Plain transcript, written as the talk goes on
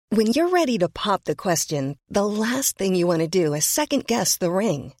When you're ready to pop the question, the last thing you want to do is second-guess the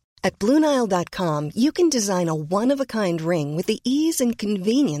ring. At BlueNile.com, you can design a one-of-a-kind ring with the ease and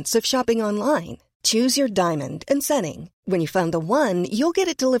convenience of shopping online. Choose your diamond and setting. When you find the one, you'll get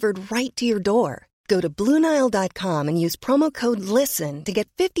it delivered right to your door. Go to BlueNile.com and use promo code LISTEN to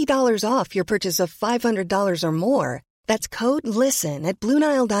get $50 off your purchase of $500 or more. That's code LISTEN at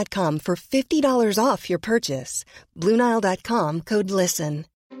BlueNile.com for $50 off your purchase. BlueNile.com, code LISTEN.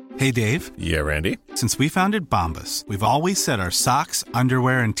 Hey, Dave. Yeah, Randy. Since we founded Bombas, we've always said our socks,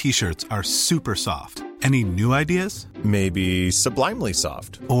 underwear, and T-shirts are super soft. Any new ideas? Maybe sublimely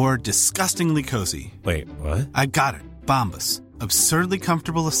soft. Or disgustingly cozy. Wait, what? I got it. Bombas. Absurdly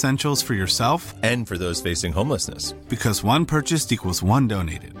comfortable essentials for yourself and for those facing homelessness. Because one purchased equals one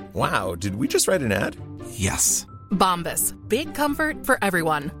donated. Wow, did we just write an ad? Yes. Bombas. Big comfort for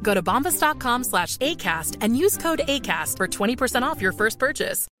everyone. Go to bombas.com/ACAST and use code ACAST for 20% off your first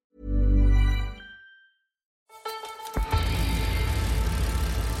purchase.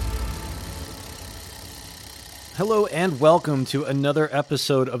 Hello and welcome to another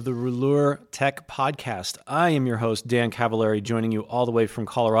episode of the Rouleur Tech Podcast. I am your host, Dan Cavallari, joining you all the way from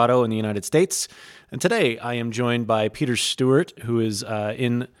Colorado in the United States. And today I am joined by Peter Stewart, who is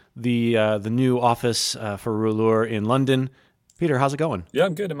in the new office for Rouleur in London. Peter, how's it going? Yeah,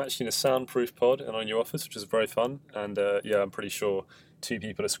 I'm good. I'm actually in a soundproof pod and on your office, which is very fun. And I'm pretty sure two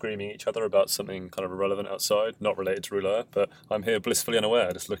people are screaming at each other about something kind of irrelevant outside, not related to Rouleur, but I'm here blissfully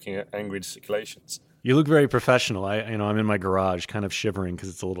unaware, just looking at angry gesticulations. You look very professional. I'm in my garage, kind of shivering because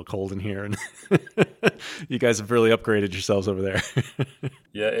it's a little cold in here, and you guys have really upgraded yourselves over there.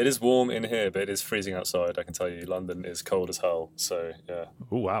 Yeah, it is warm in here, but it is freezing outside. I can tell you, London is cold as hell. So yeah.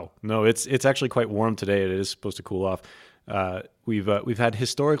 Oh wow, no, it's actually quite warm today. It is supposed to cool off. We've had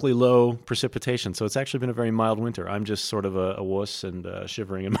historically low precipitation, so it's actually been a very mild winter. I'm just sort of a wuss and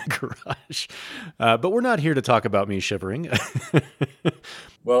shivering in my garage. But we're not here to talk about me shivering.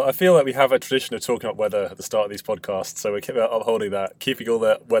 Well, I feel like we have a tradition of talking about weather at the start of these podcasts, so we're upholding that, keeping all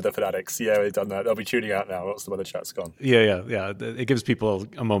the weather fanatics. Yeah, we've done that. They'll be tuning out now once the weather chat's gone. Yeah. It gives people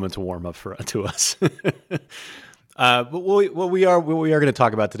a moment to warm up to us. But what we are going to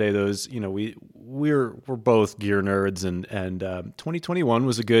talk about today, though, is we're both gear nerds, and 2021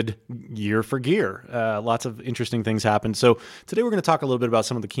 was a good year for gear. Lots of interesting things happened. So today we're going to talk a little bit about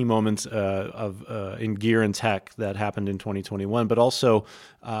some of the key moments in gear and tech that happened in 2021, but also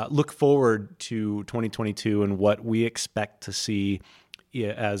look forward to 2022 and what we expect to see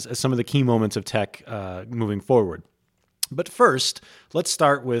as some of the key moments of tech moving forward. But first, let's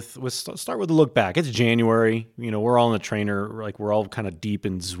start with a look back. It's January. We're all in the trainer, we're all kind of deep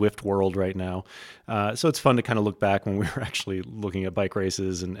in Zwift world right now. So it's fun to kind of look back when we were actually looking at bike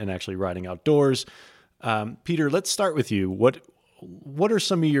races and actually riding outdoors. Peter, let's start with you. What are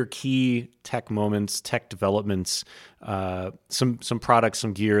some of your key tech moments, tech developments, some products,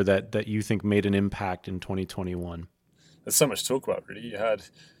 some gear that you think made an impact in 2021? There's so much to talk about, really.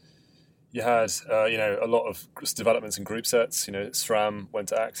 You had a lot of developments in group sets. SRAM went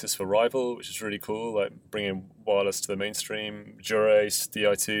to Axis for Rival, which is really cool, like bringing wireless to the mainstream. Dura-Ace,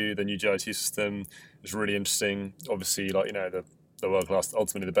 Di2, the new Di2 system is really interesting. Obviously, the world-class,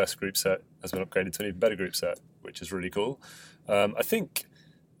 ultimately the best group set has been upgraded to an even better group set, which is really cool. I think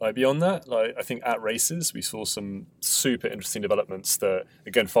beyond that, I think at races, we saw some super interesting developments that,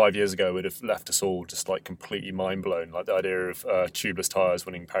 again, 5 years ago would have left us all just completely mind blown. Like the idea of tubeless tyres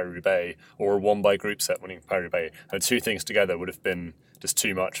winning Paris-Roubaix or a one-by group set winning Paris-Roubaix. And two things together would have been just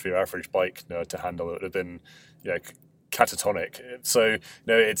too much for your average bike to handle. It would have been, catatonic. So,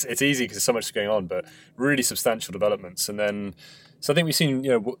 it's easy because there's so much going on, but really substantial developments. And then, so I think we've seen,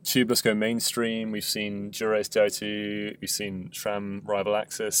 tubeless go mainstream. We've seen Dura-Ace Di2. We've seen SRAM Rival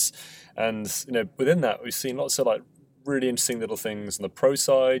Axis. And, within that, we've seen lots of really interesting little things on the pro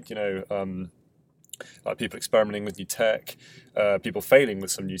side, people experimenting with new tech, people failing with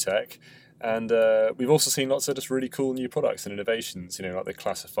some new tech. And we've also seen lots of just really cool new products and innovations, like the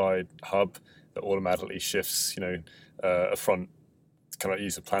classified hub that automatically shifts, a front, kind of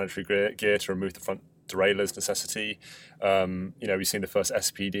use a planetary gear to remove the front derailleur's necessity. We've seen the first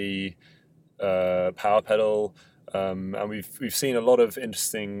SPD power pedal, and we've seen a lot of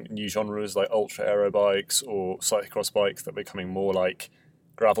interesting new genres like ultra aero bikes or cyclocross bikes that are becoming more like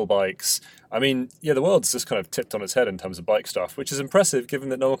gravel bikes. The world's just kind of tipped on its head in terms of bike stuff, which is impressive given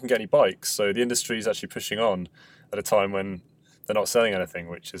that no one can get any bikes. So the industry is actually pushing on at a time when they're not selling anything,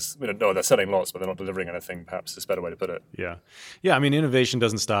 which is, no, they're selling lots, but they're not delivering anything, perhaps is a better way to put it. Yeah. I mean, innovation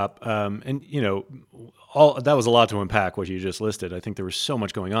doesn't stop. And, all that was a lot to unpack what you just listed. I think there was so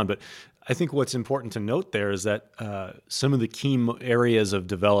much going on, but I think what's important to note there is that some of the key areas of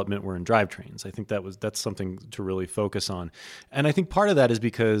development were in drivetrains. I think that's something to really focus on. And I think part of that is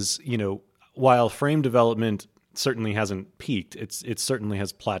because, while frame development certainly hasn't peaked, it certainly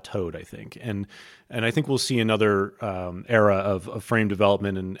has plateaued, I think. And I think we'll see another era of frame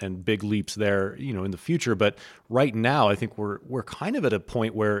development and big leaps there, in the future. But right now, I think we're kind of at a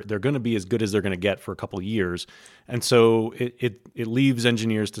point where they're going to be as good as they're going to get for a couple of years. And so it leaves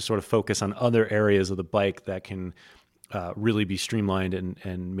engineers to sort of focus on other areas of the bike that can really be streamlined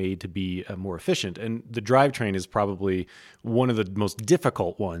and made to be more efficient. And the drivetrain is probably one of the most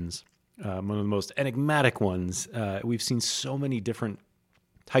difficult ones. One of the most enigmatic ones. We've seen so many different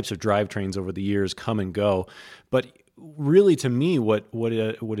types of drivetrains over the years come and go. But really, to me, what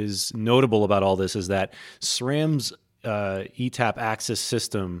is notable about all this is that SRAM's ETAP Axis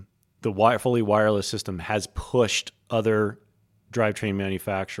system, the fully wireless system, has pushed other drivetrain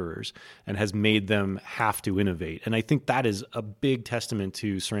manufacturers and has made them have to innovate. And I think that is a big testament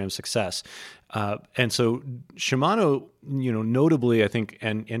to SRAM's success. And so Shimano, notably, I think,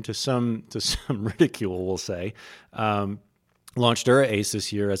 and to some ridicule, we'll say, launched Dura Ace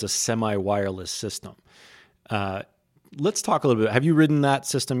this year as a semi-wireless system. Let's talk a little bit. Have you ridden that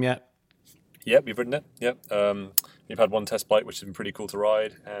system yet? Yep, we've ridden it. Yep. We've had one test bike, which has been pretty cool to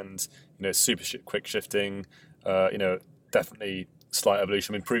ride, and super quick shifting. Definitely slight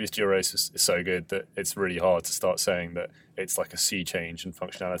evolution. I mean, previous Dura Ace is so good that it's really hard to start saying that it's like a sea change in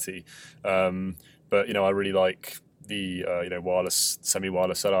functionality. But I really like the wireless,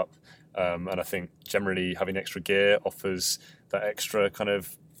 semi-wireless setup, and I think generally having extra gear offers that extra kind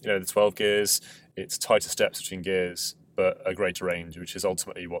of the 12 gears. It's tighter steps between gears, but a greater range, which is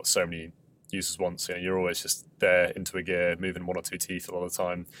ultimately what so many users want. So, you're always just there into a gear, moving one or two teeth a lot of the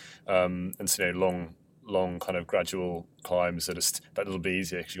time, and so long kind of gradual climbs are just that little bit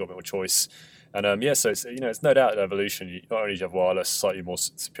easier because you've got a bit more choice. And so it's it's no doubt an evolution. Not only do you have wireless, slightly more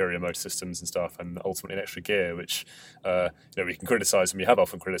superior motor systems and stuff, and ultimately an extra gear, which we can criticise, and we have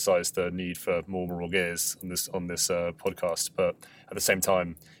often criticised the need for more gears on this podcast. But at the same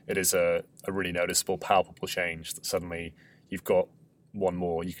time, it is a really noticeable, palpable change that suddenly you've got one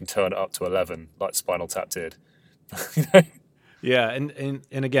more. You can turn it up to 11, like Spinal Tap did. Yeah, and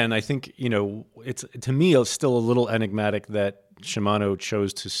again, I think it's, to me, it's still a little enigmatic that Shimano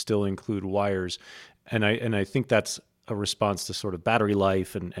chose to still include wires, and I think that's a response to sort of battery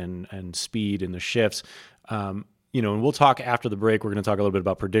life and speed in the shifts. And we'll talk after the break. We're going to talk a little bit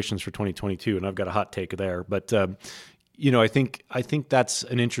about predictions for 2022, and I've got a hot take there. But I think that's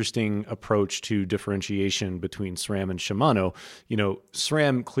an interesting approach to differentiation between SRAM and Shimano.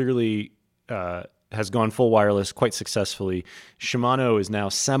 SRAM clearly has gone full wireless quite successfully. Shimano is now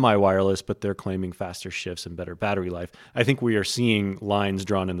semi-wireless, but they're claiming faster shifts and better battery life. I think we are seeing lines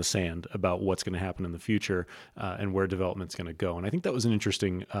drawn in the sand about what's going to happen in the future and where development's going to go. And I think that was an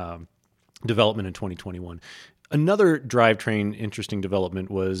interesting development in 2021. Another drivetrain interesting development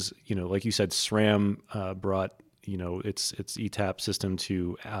was, like you said, SRAM brought, its ETAP system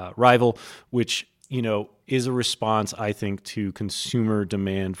to Rival, which, is a response, I think, to consumer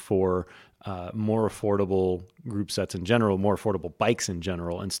demand for more affordable group sets in general, more affordable bikes in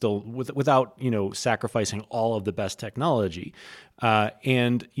general, and still without sacrificing all of the best technology.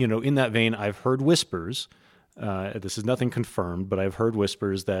 And in that vein, I've heard whispers. This is nothing confirmed, but I've heard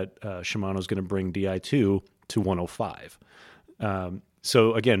whispers that Shimano is going to bring Di2 to 105.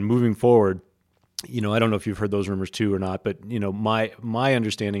 So again, moving forward, I don't know if you've heard those rumors too or not, but my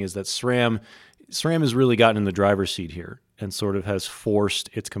understanding is that SRAM has really gotten in the driver's seat here and sort of has forced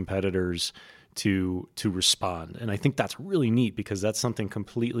its competitors to respond. And I think that's really neat because that's something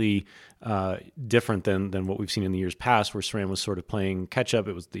completely different than what we've seen in the years past, where SRAM was sort of playing catch up.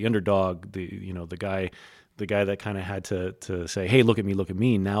 It was the underdog, the guy that kind of had to say, "Hey, look at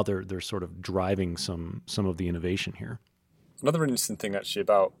me." Now they're sort of driving some of the innovation here. Another interesting thing actually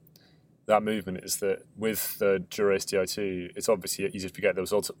about that movement is that with the Dura Ace Di2, it's obviously easy to forget there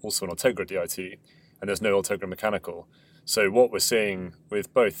was also an Ultegra Di2, and there's no Ultegra mechanical. So what we're seeing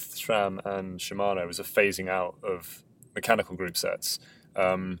with both SRAM and Shimano is a phasing out of mechanical group sets,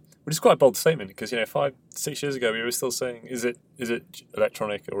 which is quite a bold statement because 5-6 years ago we were still saying, is it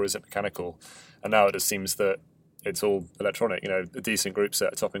electronic or is it mechanical? And now it just seems that it's all electronic. A decent group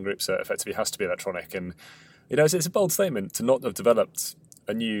set, a top-end group set, effectively has to be electronic. And it's a bold statement to not have developed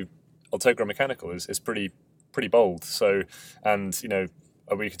a new Ultegra mechanical is pretty bold. So, and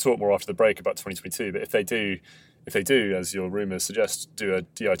we can talk more after the break about 2022. But if they do, if they do, as your rumours suggest, do a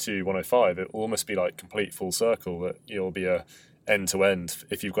Di2 105, it will almost be like complete full circle, that you'll be a end to end.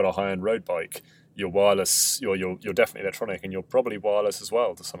 If you've got a high end road bike, you're wireless, you're definitely electronic, and you're probably wireless as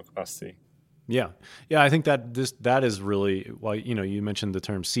well to some capacity. Yeah. I think that is really why, you mentioned the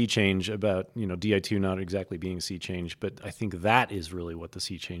term sea change about, Di2 not exactly being sea change, but I think that is really what the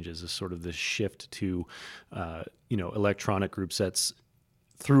sea change is sort of this shift to, electronic group sets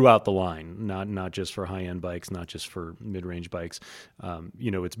throughout the line, not just for high-end bikes, not just for mid-range bikes.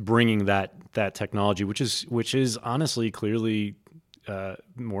 It's bringing that technology, which is honestly clearly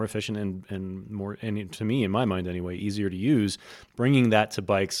more efficient and more, and to me, in my mind anyway, easier to use, bringing that to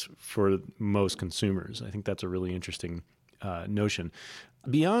bikes for most consumers. I think that's a really interesting notion.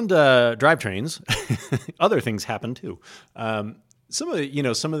 Beyond drivetrains, other things happen too. Some of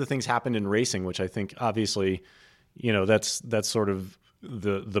the things happened in racing, which I think obviously, that's sort of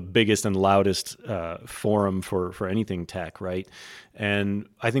the biggest and loudest forum for anything tech, right? And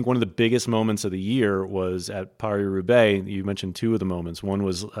I think one of the biggest moments of the year was at Paris-Roubaix. You mentioned two of the moments. One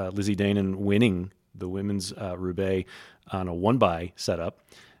was Lizzie Deignan winning the women's Roubaix on a one-by setup,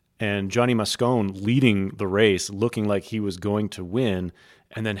 and Johnny Moscone leading the race, looking like he was going to win,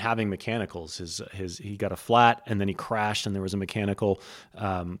 and then having mechanicals. He got a flat, and then he crashed, and there was a mechanical.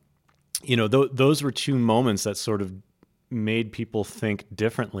 Those were two moments that sort of made people think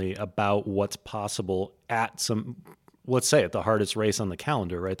differently about what's possible at let's say at the hardest race on the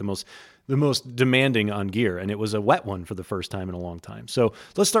calendar, right? The most demanding on gear. And it was a wet one for the first time in a long time. So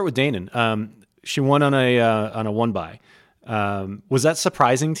let's start with Deignan. She won on a one by. Was that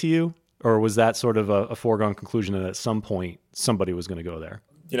surprising to you, or was that sort of a foregone conclusion that at some point somebody was going to go there?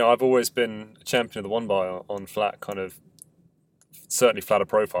 I've always been a champion of the one by on flat, kind of certainly flatter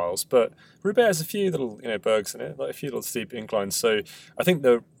profiles, but Roubaix has a few little bergs in it, like a few little steep inclines. So I think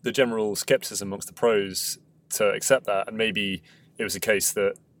the general skepticism amongst the pros to accept that, and maybe it was a case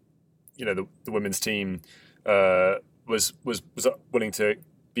that the women's team was willing to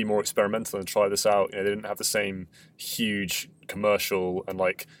be more experimental and try this out. They didn't have the same huge commercial and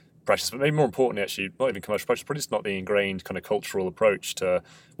pressures, but maybe more importantly, actually, not even commercial pressures, probably just not the ingrained kind of cultural approach to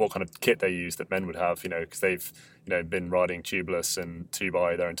what kind of kit they use that men would have, because they've, been riding tubeless and two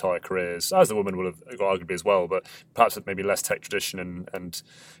by their entire careers, as the women would have arguably as well, but perhaps with maybe less tech tradition and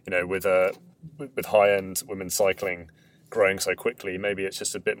with high-end women's cycling growing so quickly, maybe it's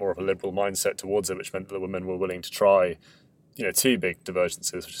just a bit more of a liberal mindset towards it, which meant that the women were willing to try, two big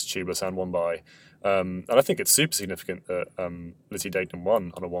divergences, which is tubeless and one by. And I think it's super significant that Lizzie Deignan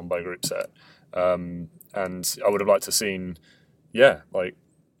won on a one by group set. And I would have liked to have seen,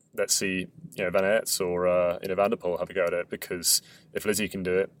 let's see, Van Aerts or Van der Poel have a go at it, because if Lizzie can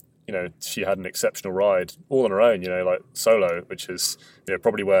do it, she had an exceptional ride all on her own, solo, which is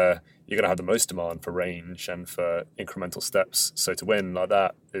probably where you're going to have the most demand for range and for incremental steps. So to win like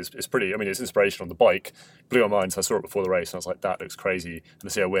that is pretty, it's inspirational on the bike. Blew my mind. So I saw it before the race and I was like, that looks crazy. And to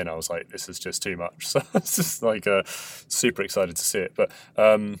see her win, I was like, this is just too much. So it's just super excited to see it. But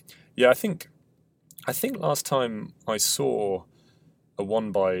I think last time I saw a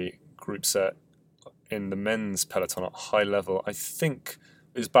one by group set in the men's peloton at high level, I think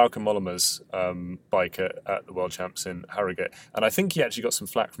it was Bauke Mollema's bike at the World Champs in Harrogate. And I think he actually got some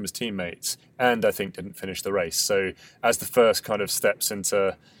flack from his teammates and I think didn't finish the race. So as the first kind of steps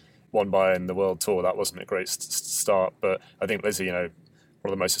into one by in the World Tour, that wasn't a great start. But I think Lizzie, one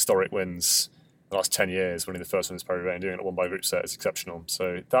of the most historic wins in the last 10 years, winning the first women's Paris-Roubaix and doing it at one by group set is exceptional.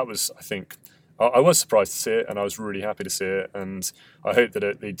 So that was, I think, I was surprised to see it and I was really happy to see it. And I hope that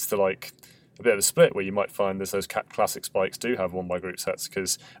it leads to a bit of a split where you might find those classic bikes do have one by group sets,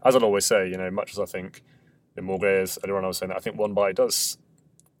 because as I'll always say, much as I think in Morguez, earlier on I was saying that I think one by does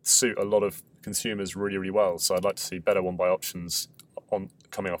suit a lot of consumers really, really well. So I'd like to see better one by options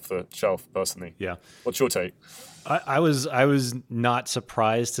coming off the shelf personally. Yeah. What's your take? I was not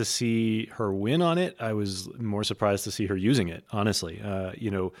surprised to see her win on it. I was more surprised to see her using it, honestly.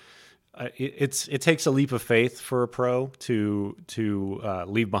 It takes a leap of faith for a pro to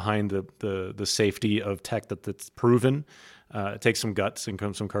leave behind the safety of tech that's proven. It takes some guts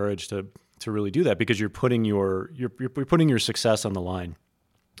and some courage to really do that, because you're putting your success on the line.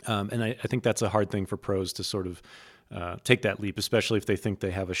 And I think that's a hard thing for pros to sort of take that leap, especially if they think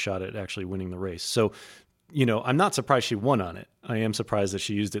they have a shot at actually winning the race. So, I'm not surprised she won on it. I am surprised that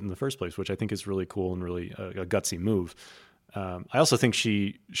she used it in the first place, which I think is really cool and really a gutsy move. I also think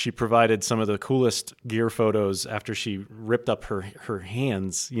she provided some of the coolest gear photos after she ripped up her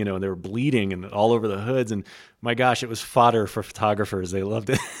hands, they were bleeding and all over the hoods. And my gosh, it was fodder for photographers. They loved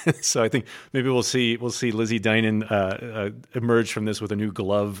it. So I think maybe we'll see Lizzie Deignan emerge from this with a new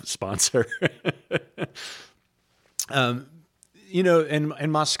glove sponsor. And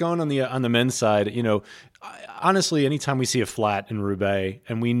Moscone on the men's side, honestly, anytime we see a flat in Roubaix,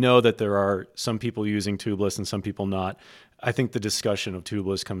 and we know that there are some people using tubeless and some people not, I think the discussion of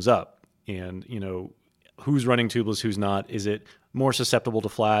tubeless comes up. And, who's running tubeless, who's not? Is it more susceptible to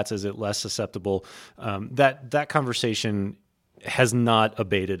flats? Is it less susceptible? That conversation has not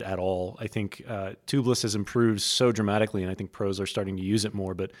abated at all. I think tubeless has improved so dramatically, and I think pros are starting to use it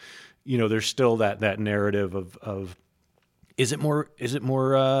more. But there's still that narrative of is it more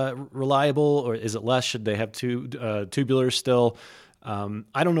reliable, or is it less? Should they have tubular still?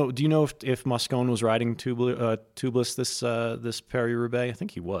 I don't know. Do you know if Moscone was riding tubeless this Paris-Roubaix? I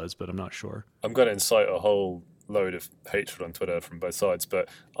think he was, but I'm not sure. I'm going to incite a whole load of hatred on Twitter from both sides, but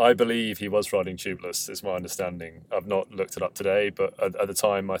I believe he was riding tubeless, is my understanding. I've not looked it up today, but at the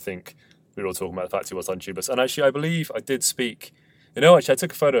time, I think we were all talking about the fact he was riding tubeless. And actually, I believe I did speak. I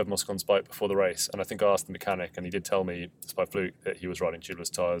took a photo of Moscone's bike before the race, and I think I asked the mechanic, and he did tell me, just by fluke, that he was riding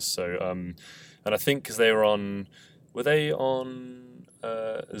tubeless tyres. So, and I think because were they on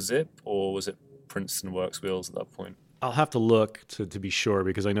Zip, or was it Princeton Works wheels at that point? I'll have to look to be sure,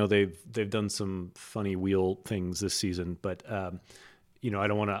 because I know they've done some funny wheel things this season, but I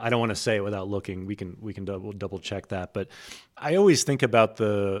don't want to say it without looking. We can double check that. But I always think about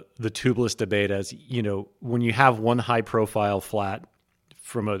the tubeless debate as, when you have one high profile flat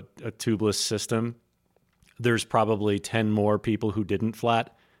from a tubeless system, there's probably 10 more people who didn't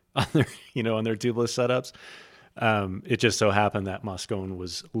flat on their tubeless setups. It just so happened that Moscone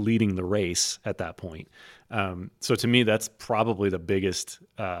was leading the race at that point. So to me, that's probably the biggest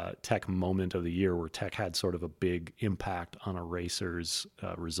tech moment of the year, where tech had sort of a big impact on a racer's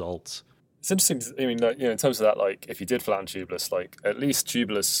results. It's interesting. In terms of that, if you did flatten tubeless, at least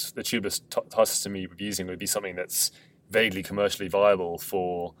the tubeless tire system you would be using would be something that's vaguely commercially viable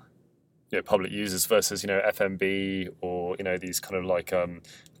for public users versus FMB or these kind of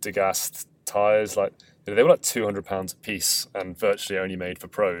degast tires. They were £200 a piece and virtually only made for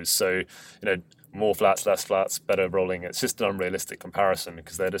pros. So more flats, less flats, better rolling. It's just an unrealistic comparison,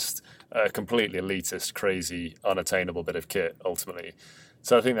 because they're just a completely elitist, crazy, unattainable bit of kit ultimately.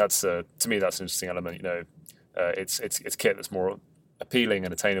 So I think that's to me that's an interesting element. It's kit that's more appealing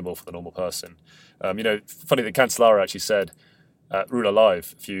and attainable for the normal person. Funny that Cancellara actually said at Rouleur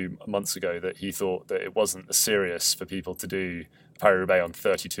Live a few months ago that he thought that it wasn't as serious for people to do Paris-Roubaix on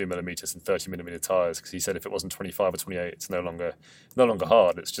 32mm and 30mm tyres, because he said if it wasn't 25 or 28, it's no longer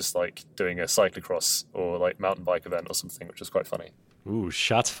hard. It's just like doing a cyclocross or mountain bike event or something, which is quite funny. Ooh,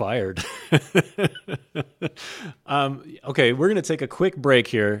 shots fired. Okay, we're gonna take a quick break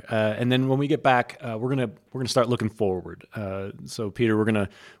here, and then when we get back, we're gonna start looking forward. So Peter, we're gonna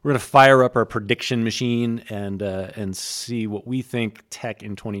fire up our prediction machine and see what we think tech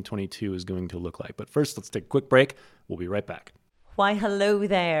in 2022 is going to look like. But first, let's take a quick break. We'll be right back. Why, hello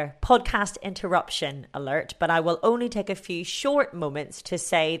there. Podcast interruption alert, but I will only take a few short moments to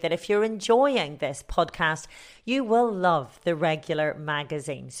say that if you're enjoying this podcast, you will love the regular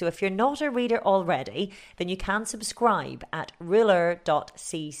magazine. So if you're not a reader already, then you can subscribe at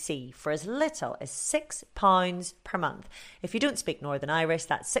rouleur.cc for as little as £6 per month. If you don't speak Northern Irish,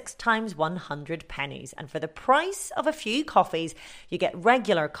 that's 6 times 100 pennies. And for the price of a few coffees, you get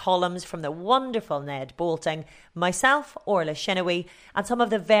regular columns from the wonderful Ned Bolting, myself, Orla Shinaway, and some of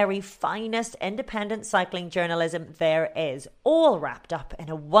the very finest independent cycling journalism there is, all wrapped up in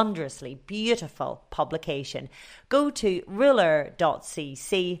a wondrously beautiful publication. Go to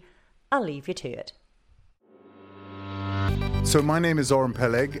rouleur.cc. I'll leave you to it. So my name is Oren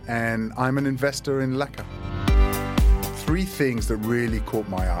Peleg, and I'm an investor in Leca. 3 things that really caught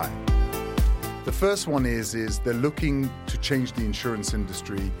my eye. The first one is they're looking to change the insurance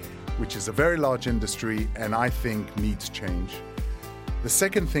industry, which is a very large industry and I think needs change. The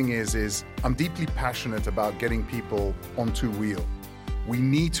second thing is I'm deeply passionate about getting people on 2 wheel. We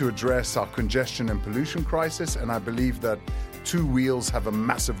need to address our congestion and pollution crisis, and I believe that 2 wheels have a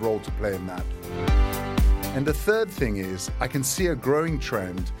massive role to play in that. And the third thing is I can see a growing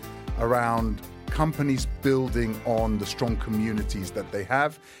trend around companies building on the strong communities that they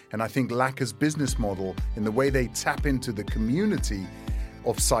have, and I think Leca's business model in the way they tap into the community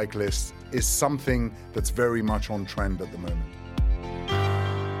of cyclists is something that's very much on trend at the moment.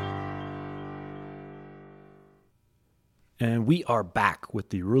 And we are back with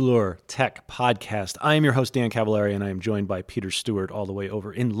the Rouleur Tech Podcast. I am your host, Dan Cavallari, and I am joined by Peter Stewart all the way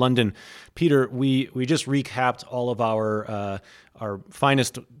over in London. Peter, we just recapped all of our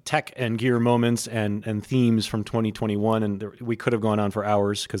finest tech and gear moments and themes from 2021, and we could have gone on for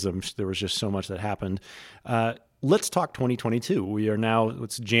hours because there was just so much that happened. Let's talk 2022. We are now,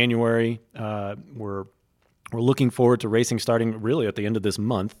 it's January. We're We're looking forward to racing starting really at the end of this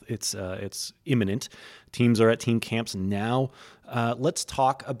month. It's imminent. Teams are at team camps now. Let's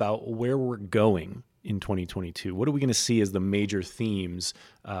talk about where we're going in 2022. What are we going to see as the major themes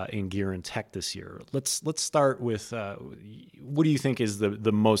in gear and tech this year? Let's start with what do you think is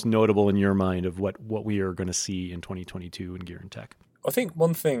the most notable in your mind of what we are going to see in 2022 in gear and tech? I think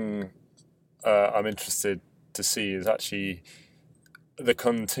one thing I'm interested to see is actually the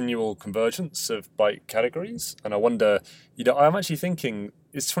continual convergence of bike categories. And I wonder, I'm actually thinking,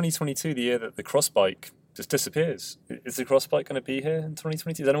 is 2022 the year that the cross bike just disappears? Is the cross bike going to be here in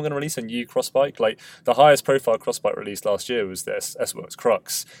 2022? Is anyone going to release a new cross bike? Like the highest profile cross bike released last year was the S-Works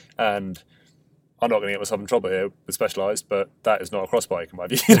Crux, and I'm not going to get myself in trouble here with Specialized, but that is not a cross bike in my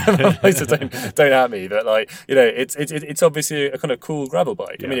view. So don't at me. But it's obviously a kind of cool gravel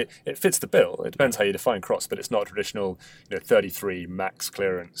bike. Yeah. I mean, it fits the bill. It depends how you define cross, but it's not a traditional 33 max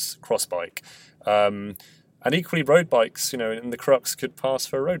clearance cross bike. And equally, road bikes, and the Crux could pass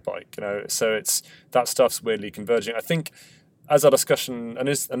for a road bike, So that stuff's weirdly converging. I think, as our discussion, and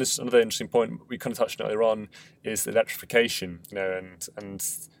this is another interesting point we kind of touched on earlier on, is electrification, and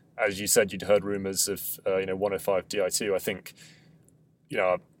as you said, you'd heard rumours of 105 Di2. I think,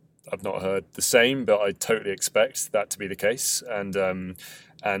 I've not heard the same, but I totally expect that to be the case, and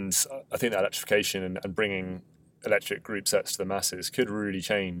I think that electrification and bringing electric group sets to the masses could really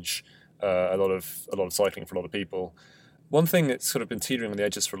change a lot of cycling for a lot of people. One thing that's sort of been teetering on the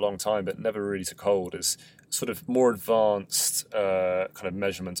edges for a long time but never really took hold is sort of more advanced kind of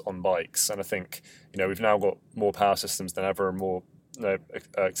measurements on bikes. And I think, we've now got more power systems than ever, more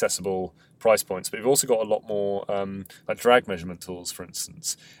accessible price points, but we've also got a lot more like drag measurement tools, for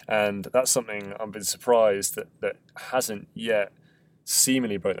instance. And that's something I've been surprised that hasn't yet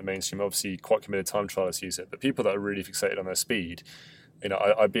seemingly broke the mainstream. Obviously, quite committed time trialists use it, but people that are really fixated on their speed,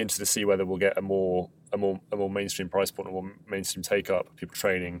 I'd be interested to see whether we'll get a more mainstream price point, a more mainstream take up, people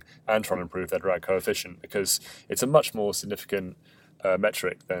training and trying to improve their drag coefficient, because it's a much more significant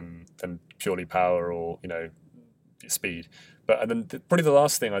metric than purely power or speed. And then probably the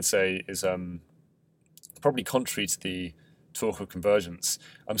last thing I'd say is probably contrary to the talk of convergence,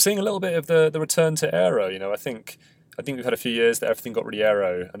 I'm seeing a little bit of the return to aero. I think we've had a few years that everything got really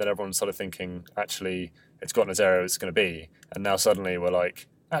aero, and then everyone started thinking, actually, it's gotten as aero as it's going to be. And now suddenly we're like,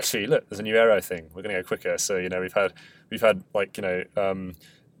 actually, look, there's a new aero thing. We're going to go quicker. So, we've had like,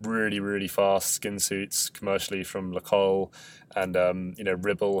 really, really fast skin suits commercially from Lacole, and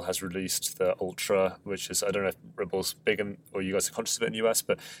Ribble has released the Ultra, which is, I don't know if Ribble's big or you guys are conscious of it in the US,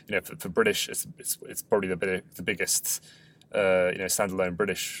 but for British, it's probably the biggest standalone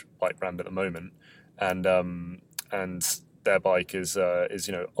British bike brand at the moment, and their bike is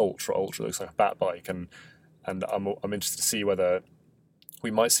ultra looks like a bat bike, and I'm interested to see whether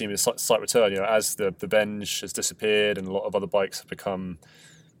we might see a slight return, as the Venge has disappeared and a lot of other bikes have become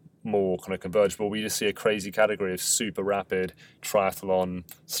more kind of convergible. We just see a crazy category of super rapid triathlon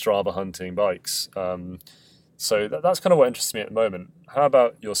Strava hunting bikes. So that's kind of what interests me at the moment. How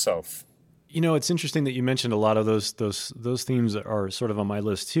about yourself? It's interesting that you mentioned a lot of those themes are sort of on my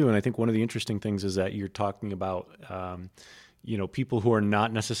list too. And I think one of the interesting things is that you're talking about, people who are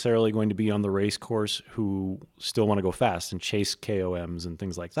not necessarily going to be on the race course who still want to go fast and chase KOMs and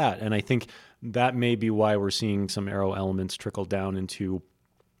things like that. And I think that may be why we're seeing some aero elements trickle down into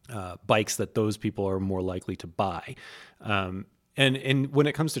bikes that those people are more likely to buy. And when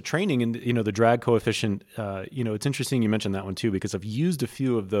it comes to training and, the drag coefficient, it's interesting you mentioned that one too, because I've used a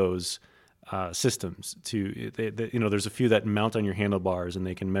few of those systems there's a few that mount on your handlebars and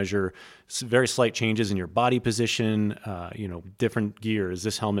they can measure very slight changes in your body position, different gear. Is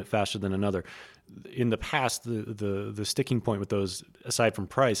this helmet faster than another? In the past, the sticking point with those, aside from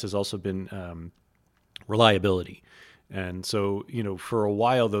price, has also been reliability. And so, for a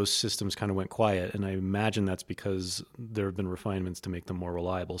while, those systems kind of went quiet. And I imagine that's because there have been refinements to make them more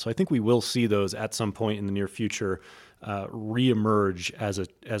reliable. So I think we will see those at some point in the near future reemerge as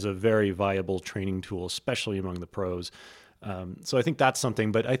a very viable training tool, especially among the pros. So I think that's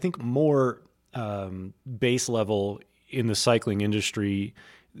something. But I think more base level in the cycling industry,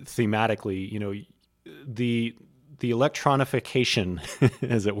 thematically, the electronification,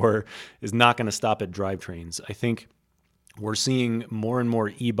 as it were, is not going to stop at drivetrains. I think we're seeing more and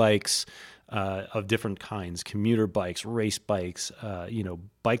more e-bikes of different kinds, commuter bikes, race bikes,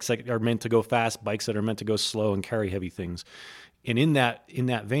 bikes that are meant to go fast, bikes that are meant to go slow and carry heavy things. And in that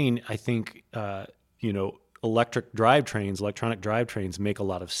vein, I think, electronic drivetrains make a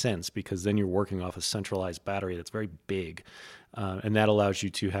lot of sense, because then you're working off a centralized battery that's very big. And that allows you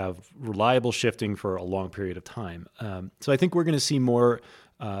to have reliable shifting for a long period of time. So I think we're going to see more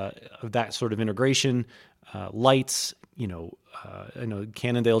of that sort of integration. lights. I know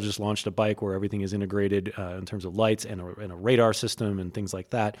Cannondale just launched a bike where everything is integrated in terms of lights and a radar system and things like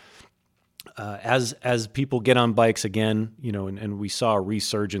that. As people get on bikes again, and we saw a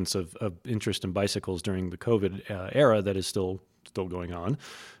resurgence of interest in bicycles during the COVID era that is still going on.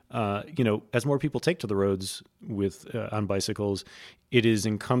 As more people take to the roads on bicycles, it is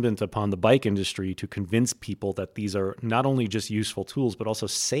incumbent upon the bike industry to convince people that these are not only just useful tools, but also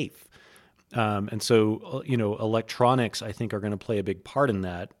safe. And so, electronics, I think, are going to play a big part in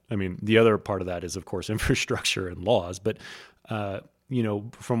that. I mean, the other part of that is, of course, infrastructure and laws. But,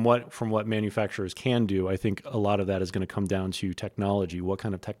 from what manufacturers can do, I think a lot of that is going to come down to technology. What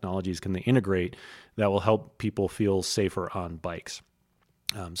kind of technologies can they integrate that will help people feel safer on bikes?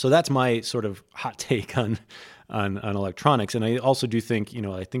 So that's my sort of hot take on electronics. And I also do think,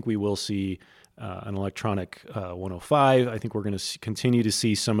 I think we will see an electronic 105. I think we're going to continue to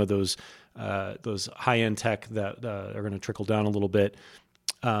see some of those high-end tech that are going to trickle down a little bit.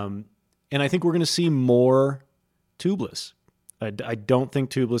 And I think we're going to see more tubeless. I don't think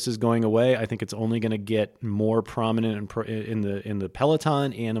tubeless is going away. I think it's only going to get more prominent in the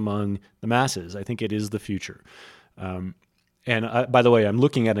peloton and among the masses. I think it is the future. And by the way, I'm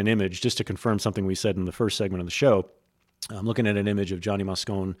looking at an image just to confirm something we said in the first segment of the show. I'm looking at an image of Johnny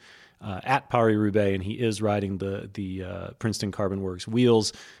Moscone at Paris-Roubaix, and he is riding the Princeton Carbon Works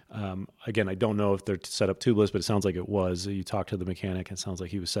wheels. Again, I don't know if they're set up tubeless, but it sounds like it was. You talked to the mechanic, it sounds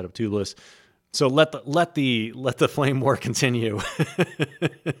like he was set up tubeless. So let the flame war continue.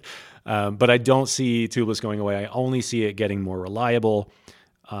 But I don't see tubeless going away. I only see it getting more reliable.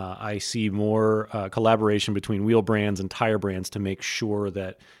 I see more collaboration between wheel brands and tire brands to make sure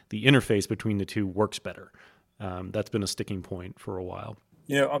that the interface between the two works better. That's been a sticking point for a while.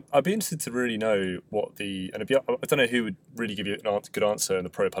 I'd be interested to really know I don't know who would really give you a good answer in the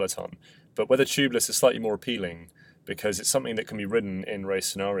pro peloton, but whether tubeless is slightly more appealing because it's something that can be ridden in race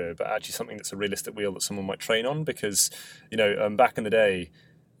scenario, but actually something that's a realistic wheel that someone might train on. Because back in the day,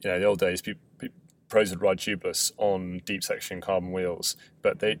 the old days, pros would ride tubeless on deep section carbon wheels,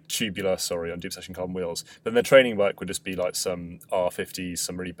 on deep section carbon wheels. Then their training bike would just be like some R50s,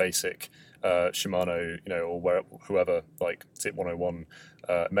 some really basic Shimano, or whoever, like Zip 101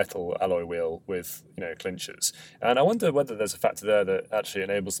 metal alloy wheel with clinchers. And I wonder whether there's a factor there that actually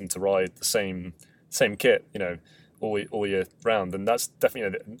enables them to ride the same kit, all year round. And that's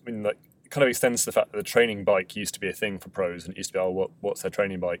definitely, it kind of extends to the fact that the training bike used to be a thing for pros, and it used to be, what's their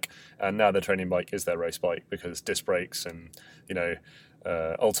training bike? And now their training bike is their race bike, because disc brakes and,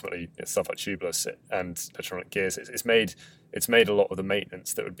 ultimately it's stuff like tubeless and electronic gears. It's made a lot of the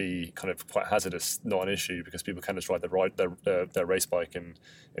maintenance that would be kind of quite hazardous not an issue, because people can just ride their race bike in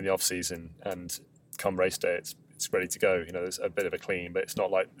the off season, and come race day it's ready to go. There's a bit of a clean, but it's not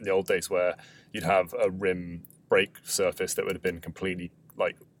like in the old days where you'd have a rim brake surface that would have been completely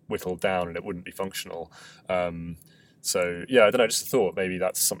like whittled down and it wouldn't be functional. So yeah, I don't know, just a thought, maybe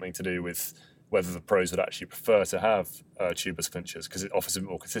that's something to do with whether the pros would actually prefer to have tubeless clinchers, because it offers a bit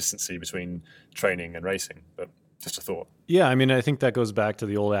more consistency between training and racing. But just a thought. Yeah, I mean, I think that goes back to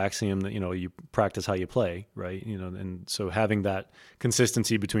the old axiom that, you practice how you play, right? And so having that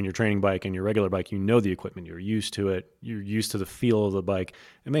consistency between your training bike and your regular bike, the equipment, you're used to it, you're used to the feel of the bike.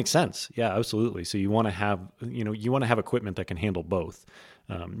 It makes sense. Yeah, absolutely. So you want to have, equipment that can handle both.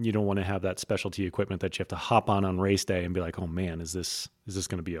 You don't want to have that specialty equipment that you have to hop on race day and be like, oh man, is this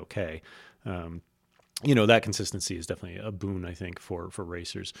going to be okay? That consistency is definitely a boon, I think, for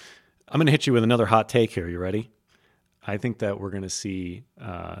racers. I'm going to hit you with another hot take here. You ready? I think that we're going to see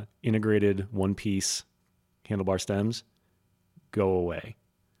integrated one-piece handlebar stems go away.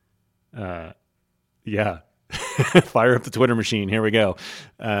 Yeah. Fire up the Twitter machine. Here we go.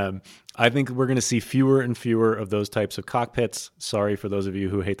 I think we're going to see fewer and fewer of those types of cockpits. Sorry for those of you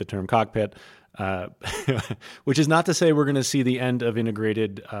who hate the term cockpit, which is not to say we're going to see the end of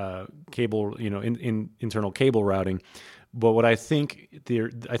integrated cable, internal cable routing. But what I think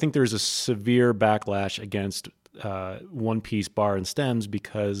there's a severe backlash against one-piece bar and stems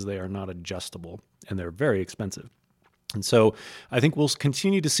because they are not adjustable and they're very expensive. And so I think we'll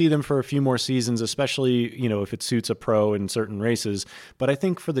continue to see them for a few more seasons, especially, if it suits a pro in certain races. But I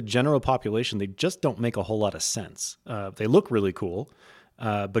think for the general population, they just don't make a whole lot of sense. They look really cool,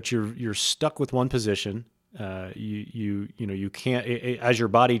 but you're stuck with one position. You can't, as your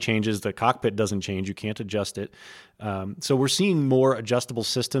body changes, the cockpit doesn't change. You can't adjust it. So we're seeing more adjustable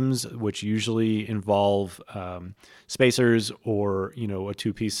systems, which usually involve spacers or, a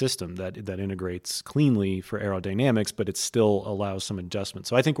two-piece system that integrates cleanly for aerodynamics, but it still allows some adjustment.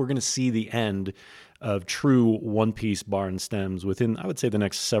 So I think we're going to see the end of true one-piece bar and stems within, I would say, the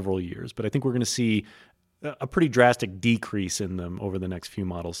next several years. But I think we're going to see a pretty drastic decrease in them over the next few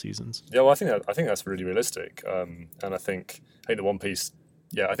model seasons. Yeah, well, I think that's really realistic, and I think the one piece.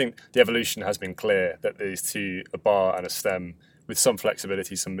 Yeah, I think the evolution has been clear that these two, a bar and a stem, with some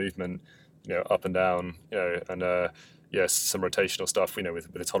flexibility, some movement, up and down, and yes, some rotational stuff,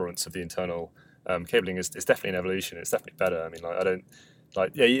 with the tolerance of the internal cabling is definitely an evolution. It's definitely better. I mean,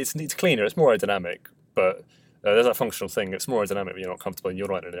 it's cleaner, it's more aerodynamic, but there's that functional thing. It's more aerodynamic when you're not comfortable and you're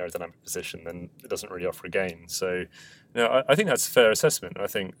right in an aerodynamic position, then it doesn't really offer a gain. So, I think that's a fair assessment. I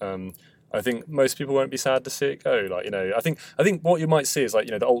think most people won't be sad to see it go. I think what you might see is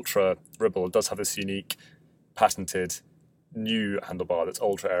the Ultra Ribble does have this unique, patented new handlebar that's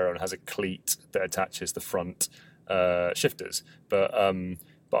ultra aero and has a cleat that attaches the front shifters. But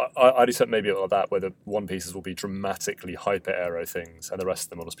I'd expect maybe a lot of that, where the one pieces will be dramatically hyper aero things, and the rest of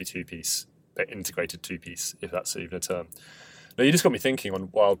them will just be two piece, integrated two piece, if that's even a term. Now, you just got me thinking on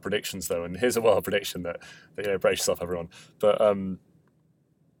wild predictions, though, and here's a wild prediction that brace yourself, everyone. But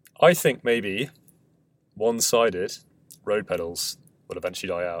I think maybe one-sided road pedals will eventually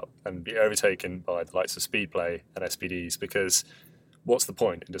die out and be overtaken by the likes of Speedplay and SPDs, because what's the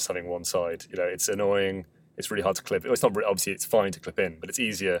point in just having one side? It's annoying. It's really hard to clip. It's not obviously it's fine to clip in, but it's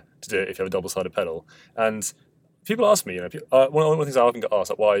easier to do it if you have a double-sided pedal. And people ask me, one of the things I often get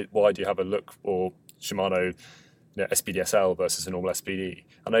asked, why do you have a Look or Shimano SPDSL versus a normal SPD?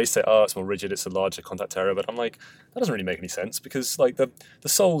 And they say, it's more rigid, it's a larger contact area, but I'm like, that doesn't really make any sense, because the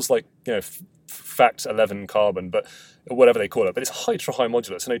sole's FACT 11 carbon, but whatever they call it, but it's high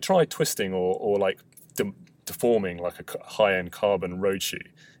modulus, and they try twisting or deforming like a high-end carbon road shoe.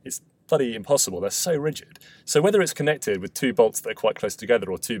 It's bloody impossible. They're so rigid. So whether it's connected with two bolts that are quite close together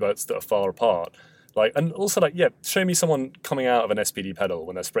or two bolts that are far apart, and also show me someone coming out of an SPD pedal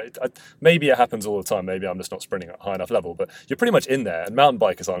when they're sprinting. Maybe it happens all the time. Maybe I'm just not sprinting at a high enough level, but you're pretty much in there, and mountain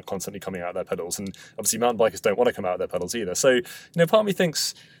bikers aren't constantly coming out of their pedals, and obviously mountain bikers don't want to come out of their pedals either. So, part of me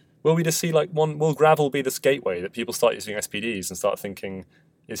thinks, will we just see will gravel be this gateway that people start using SPDs and start thinking,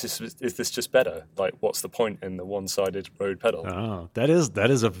 is this just better? What's the point in the one-sided road pedal? Oh, that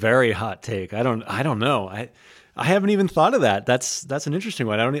is a very hot take. I don't know. I haven't even thought of that. That's an interesting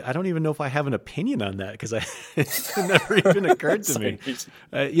one. I don't even know if I have an opinion on that, because it's never even occurred to me.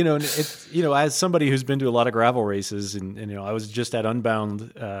 As somebody who's been to a lot of gravel races, and I was just at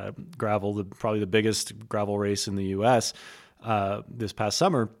Unbound Gravel, probably the biggest gravel race in the U.S. This past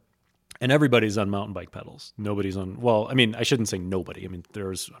summer. And everybody's on mountain bike pedals. Nobody's on, well, I mean, I shouldn't say nobody. I mean,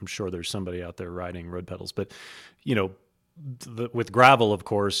 I'm sure there's somebody out there riding road pedals, but, with gravel, of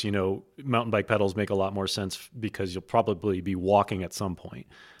course, mountain bike pedals make a lot more sense, because you'll probably be walking at some point.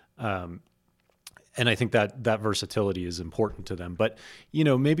 And I think that versatility is important to them. But,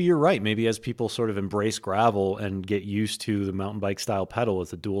 maybe you're right. Maybe as people sort of embrace gravel and get used to the mountain bike style pedal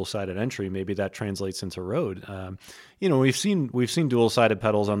with a dual-sided entry, maybe that translates into road. We've seen dual-sided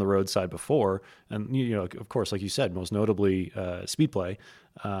pedals on the roadside before. And, of course, like you said, most notably Speedplay.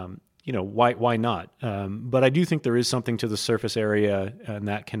 Why not? But I do think there is something to the surface area and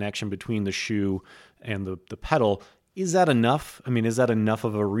that connection between the shoe and the pedal. Is that enough? I mean, is that enough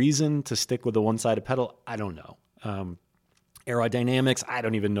of a reason to stick with the one-sided pedal? I don't know. Aerodynamics, I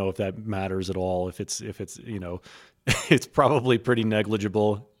don't even know if that matters at all. If it's it's probably pretty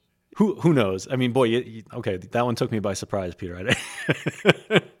negligible. Who knows? I mean, boy, okay, that one took me by surprise, Peter.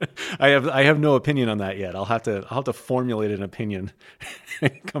 I have no opinion on that yet. I'll have to formulate an opinion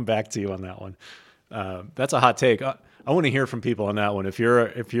and come back to you on that one. That's a hot take. I want to hear from people on that one. If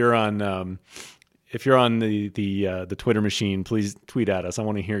you're on the Twitter machine, please tweet at us. I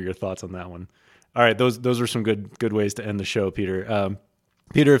want to hear your thoughts on that one. All right, those are some good ways to end the show, Peter.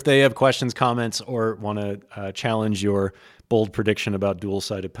 Peter, if they have questions, comments, or want to challenge your bold prediction about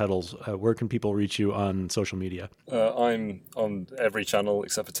dual-sided pedals, where can people reach you on social media? I'm on every channel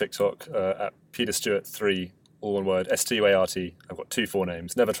except for TikTok at Peter Stewart 3, all one word, Stuart. I've got 2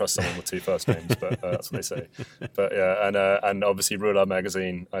 forenames. Never trust someone with 2 first names, but that's what they say. But yeah, and obviously Rouleur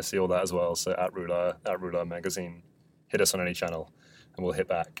magazine, I see all that as well. So at Rouleur magazine, hit us on any channel, and we'll hit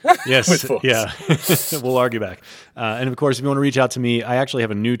back. Yes, yeah, we'll argue back. And of course, if you want to reach out to me, I actually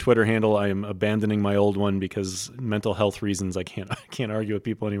have a new Twitter handle. I am abandoning my old one because mental health reasons. I can't argue with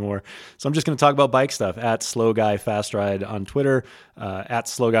people anymore. So I'm just going to talk about bike stuff at Slow Guy Fast Ride on Twitter, at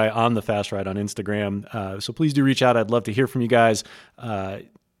Slow Guy on the Fast Ride on Instagram. So please do reach out. I'd love to hear from you guys.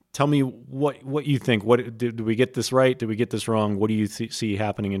 Tell me what you think. Did we get this right? Did we get this wrong? What do you see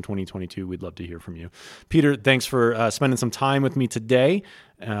happening in 2022? We'd love to hear from you. Peter, thanks for spending some time with me today.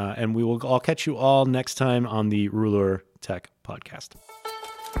 And I'll catch you all next time on the Rouleur Tech Podcast.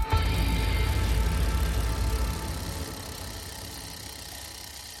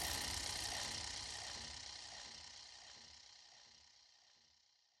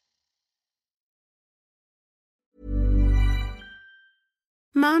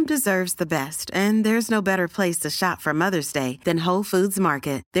 Mom deserves the best, and there's no better place to shop for Mother's Day than Whole Foods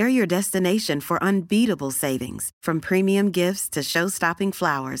Market. They're your destination for unbeatable savings, from premium gifts to show-stopping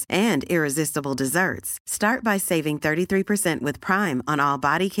flowers and irresistible desserts. Start by saving 33% with Prime on all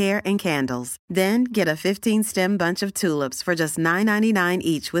body care and candles. Then get a 15-stem bunch of tulips for just $9.99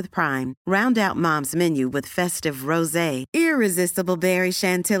 each with Prime. Round out Mom's menu with festive rosé, irresistible berry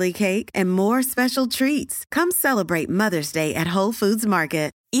chantilly cake, and more special treats. Come celebrate Mother's Day at Whole Foods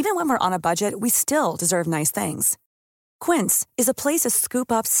Market. Even when we're on a budget, we still deserve nice things. Quince is a place to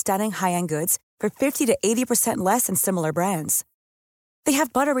scoop up stunning high-end goods for 50 to 80% less than similar brands. They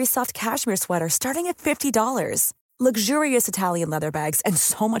have buttery soft cashmere sweaters starting at $50, luxurious Italian leather bags, and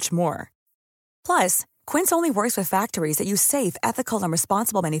so much more. Plus, Quince only works with factories that use safe, ethical, and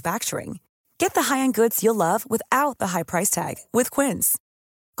responsible manufacturing. Get the high-end goods you'll love without the high price tag with Quince.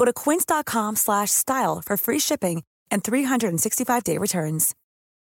 Go to quince.com/style for free shipping and 365-day returns.